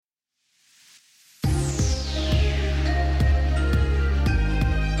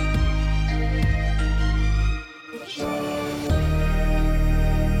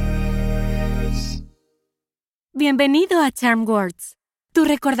Bienvenido a Charm Words, tu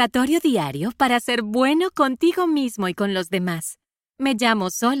recordatorio diario para ser bueno contigo mismo y con los demás. Me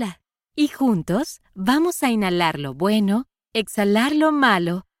llamo Sola y juntos vamos a inhalar lo bueno, exhalar lo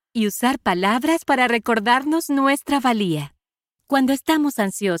malo y usar palabras para recordarnos nuestra valía. Cuando estamos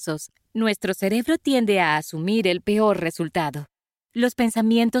ansiosos, nuestro cerebro tiende a asumir el peor resultado. Los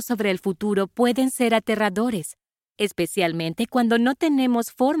pensamientos sobre el futuro pueden ser aterradores, especialmente cuando no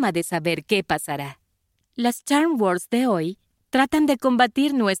tenemos forma de saber qué pasará. Las Charm Words de hoy tratan de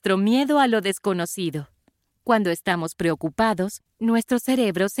combatir nuestro miedo a lo desconocido. Cuando estamos preocupados, nuestros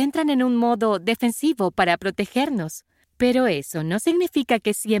cerebros entran en un modo defensivo para protegernos. Pero eso no significa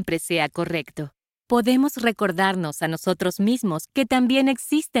que siempre sea correcto. Podemos recordarnos a nosotros mismos que también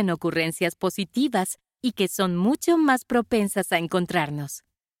existen ocurrencias positivas y que son mucho más propensas a encontrarnos.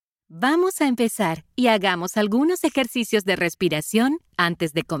 Vamos a empezar y hagamos algunos ejercicios de respiración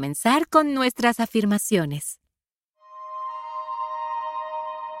antes de comenzar con nuestras afirmaciones.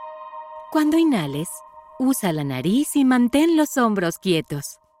 Cuando inhales, usa la nariz y mantén los hombros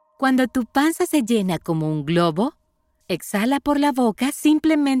quietos. Cuando tu panza se llena como un globo, exhala por la boca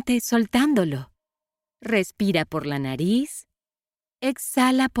simplemente soltándolo. Respira por la nariz,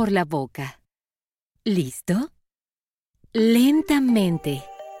 exhala por la boca. ¿Listo? Lentamente.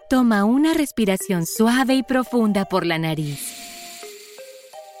 Toma una respiración suave y profunda por la nariz.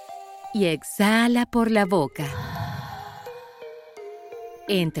 Y exhala por la boca.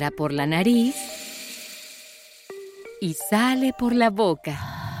 Entra por la nariz y sale por la boca.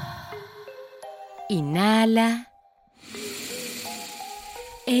 Inhala.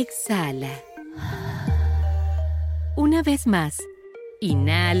 Exhala. Una vez más.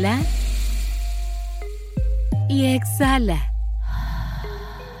 Inhala. Y exhala.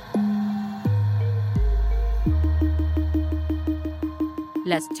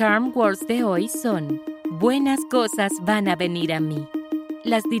 Las Charm Words de hoy son: buenas cosas van a venir a mí.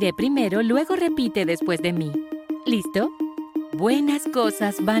 Las diré primero, luego repite después de mí. ¿Listo? Buenas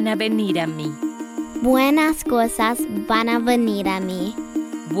cosas van a venir a mí. Buenas cosas van a venir a mí.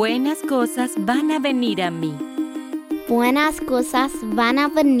 Buenas cosas van a venir a mí. Buenas cosas van a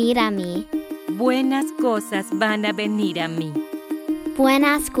venir a mí. Buenas cosas van a venir a mí.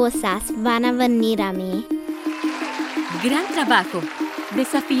 Buenas cosas van a venir a mí. ¡Gran trabajo!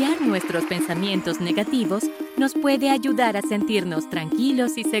 Desafiar nuestros pensamientos negativos nos puede ayudar a sentirnos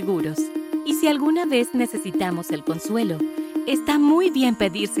tranquilos y seguros. Y si alguna vez necesitamos el consuelo, está muy bien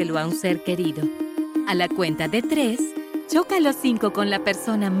pedírselo a un ser querido. A la cuenta de 3, choca los 5 con la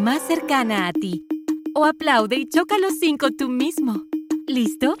persona más cercana a ti. O aplaude y choca los 5 tú mismo.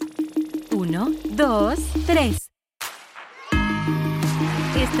 ¿Listo? 1, 2, 3.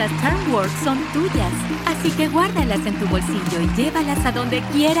 Estas Charm Words son tuyas, así que guárdalas en tu bolsillo y llévalas a donde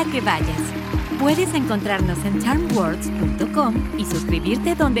quiera que vayas. Puedes encontrarnos en charmwords.com y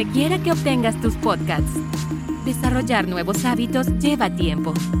suscribirte donde quiera que obtengas tus podcasts. Desarrollar nuevos hábitos lleva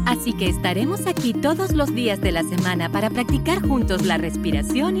tiempo, así que estaremos aquí todos los días de la semana para practicar juntos la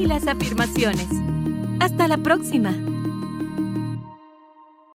respiración y las afirmaciones. ¡Hasta la próxima!